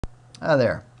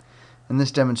There. In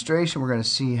this demonstration, we're going to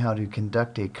see how to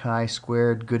conduct a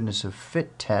chi-squared goodness of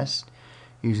fit test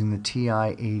using the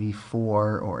TI-84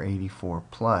 or 84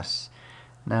 plus.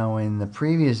 Now, in the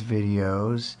previous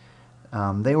videos,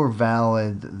 they were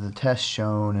valid. The tests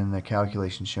shown and the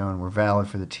calculations shown were valid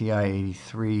for the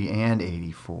TI-83 and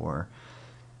 84.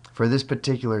 For this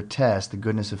particular test, the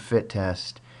goodness of fit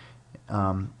test,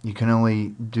 you can only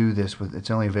do this with,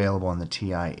 it's only available on the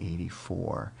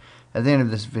TI-84. At the end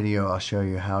of this video, I'll show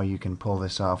you how you can pull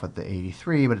this off with the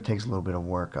 83, but it takes a little bit of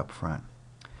work up front.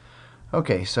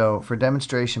 Okay, so for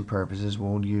demonstration purposes,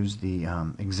 we'll use the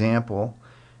example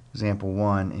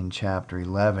 1 in chapter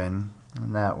 11,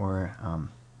 and that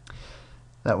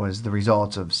was the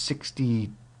results of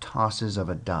 60 tosses of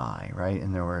a die, right?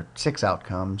 And there were 6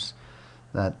 outcomes,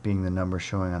 that being the number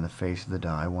showing on the face of the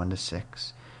die, 1 to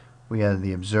 6. We had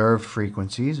the observed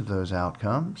frequencies of those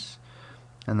outcomes,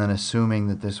 and then assuming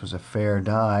that this was a fair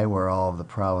die where all of the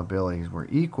probabilities were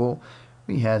equal,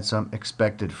 we had some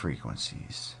expected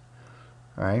frequencies.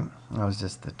 All right? That was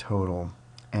just the total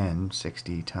n,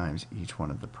 60 times each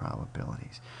one of the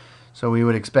probabilities. So we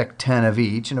would expect 10 of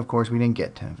each, and of course we didn't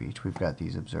get 10 of each. We've got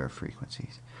these observed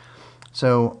frequencies.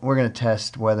 So we're going to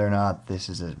test whether or not this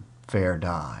is a fair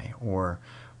die, or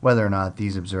whether or not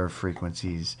these observed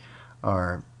frequencies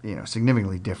are,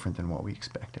 significantly different than what we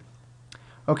expected.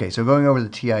 Okay, so going over the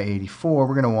TI-84, we're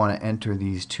going to want to enter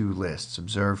these two lists,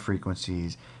 observed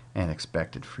frequencies and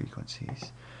expected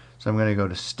frequencies. So I'm going to go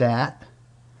to Stat,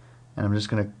 and I'm just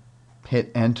going to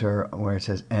hit Enter where it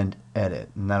says End Edit,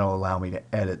 and that'll allow me to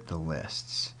edit the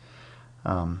lists.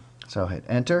 So I'll hit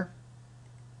Enter.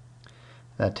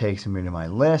 That takes me to my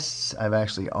lists. I've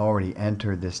actually already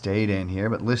entered this data in here,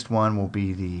 but list 1 will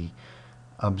be the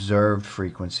observed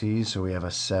frequencies. So we have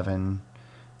a 7,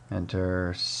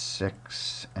 enter,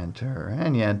 6, enter,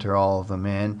 and you enter all of them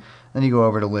in. Then you go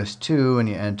over to list 2 and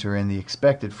you enter in the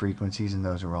expected frequencies, and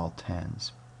those are all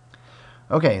 10s.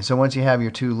 Okay, so once you have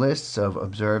your two lists of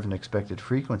observed and expected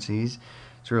frequencies,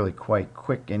 it's really quite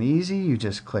quick and easy. You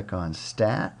just click on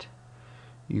Stat.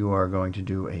 You are going to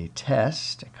do a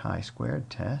test, a chi-squared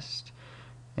test,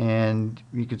 and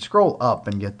you could scroll up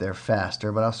and get there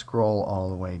faster, but I'll scroll all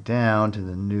the way down to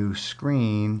the new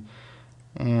screen,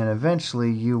 and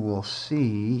eventually you will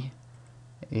see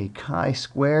a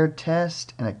chi-squared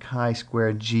test and a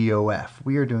chi-squared GOF.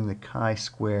 We are doing the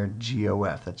chi-squared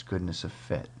GOF, that's goodness of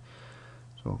fit.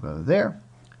 So we'll go there,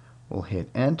 we'll hit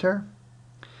Enter,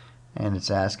 and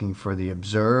it's asking for the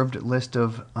observed list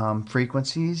of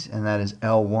frequencies, and that is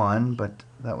L1, but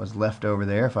that was left over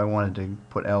there. If I wanted to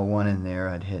put L1 in there,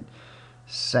 I'd hit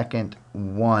second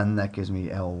 1, that gives me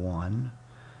L1,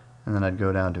 and then I'd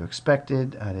go down to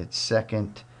expected, I'd hit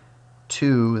second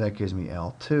 2, that gives me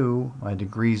L2. My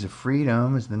degrees of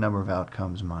freedom is the number of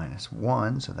outcomes minus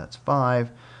 1, so that's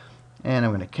 5, and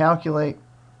I'm going to calculate,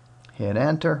 hit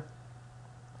Enter,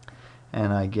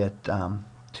 and I get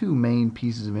two main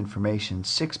pieces of information.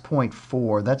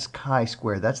 6.4, that's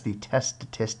chi-squared, that's the test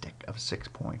statistic of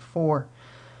 6.4.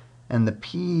 And the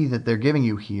p that they're giving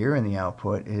you here in the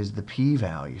output is the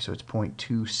p-value, so it's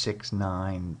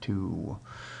 0.2692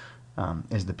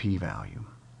 is the p-value.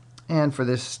 And for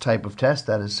this type of test,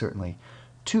 that is certainly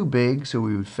too big, so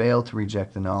we would fail to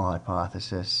reject the null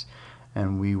hypothesis,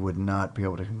 and we would not be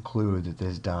able to conclude that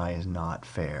this die is not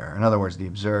fair. In other words, the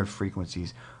observed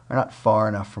frequencies are not far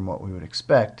enough from what we would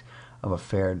expect of a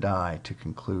fair die to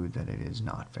conclude that it is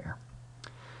not fair.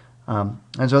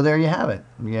 And so there you have it.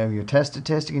 You have your test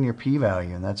statistic and your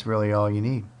p-value, and that's really all you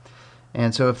need.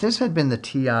 And so if this had been the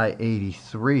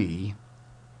TI-83,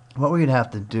 what we'd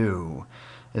have to do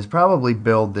is probably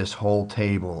build this whole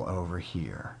table over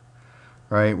here,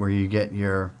 right, where you get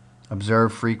your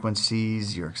observed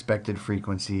frequencies, your expected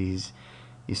frequencies,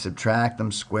 you subtract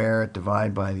them, square it,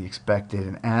 divide by the expected,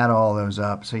 and add all those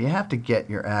up. So you have to get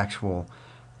your actual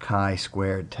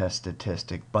chi-squared test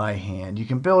statistic by hand. You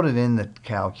can build it in the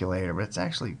calculator, but it's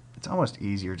almost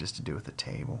easier just to do with the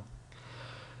table.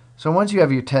 So once you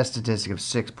have your test statistic of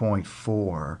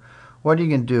 6.4, what you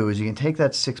can do is you can take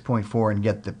that 6.4 and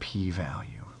get the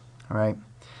p-value, all right?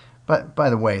 But by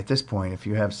the way, at this point, if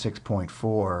you have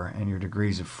 6.4 and your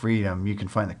degrees of freedom, you can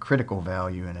find the critical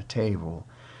value in a table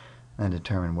and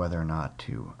determine whether or not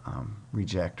to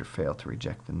reject or fail to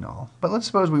reject the null. But let's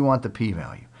suppose we want the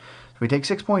p-value. So we take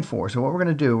 6.4. So what we're going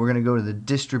to do, we're going to go to the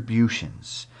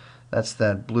distributions. That's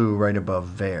that blue right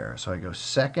above there. So I go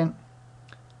second,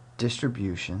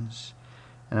 distributions,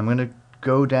 and I'm going to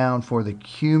go down for the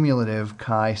cumulative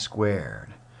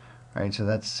chi-squared. Right, so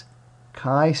that's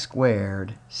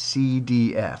chi-squared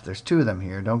CDF. There's two of them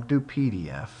here. Don't do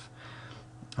PDF.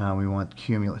 We want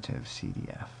cumulative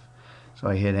CDF. So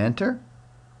I hit enter.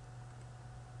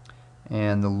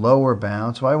 And the lower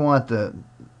bound, so I want the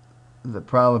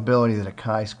probability that a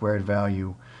chi-squared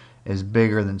value is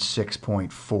bigger than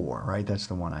 6.4, right? That's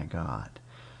the one I got.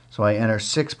 So I enter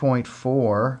 6.4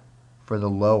 for the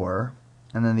lower,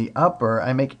 and then the upper,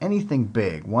 I make anything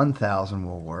big. 1,000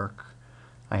 will work.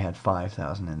 I had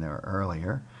 5,000 in there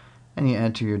earlier. And you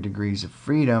enter your degrees of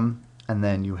freedom, and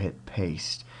then you hit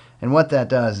paste. And what that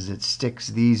does is it sticks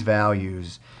these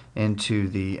values into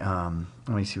the,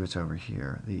 let me see what's over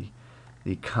here,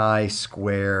 the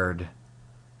chi-squared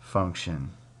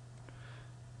function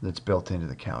that's built into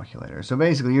the calculator. So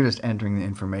basically you're just entering the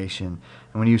information,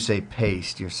 and when you say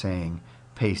paste, you're saying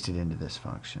paste it into this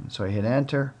function. So I hit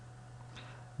enter.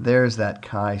 There's that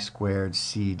chi-squared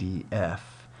CDF.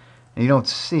 And you don't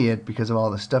see it because of all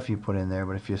the stuff you put in there,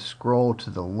 but if you scroll to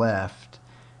the left,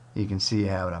 you can see you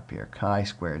have it up here,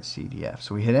 chi-squared CDF.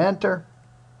 So we hit enter.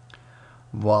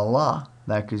 Voila.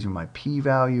 That gives you my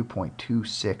p-value,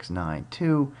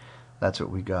 0.2692. That's what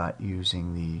we got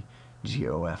using the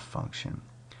GOF function.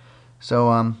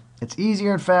 So it's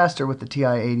easier and faster with the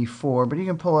TI-84, but you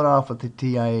can pull it off with the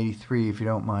TI-83 if you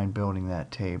don't mind building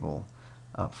that table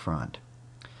up front.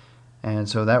 And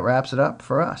so that wraps it up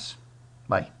for us.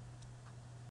 Bye.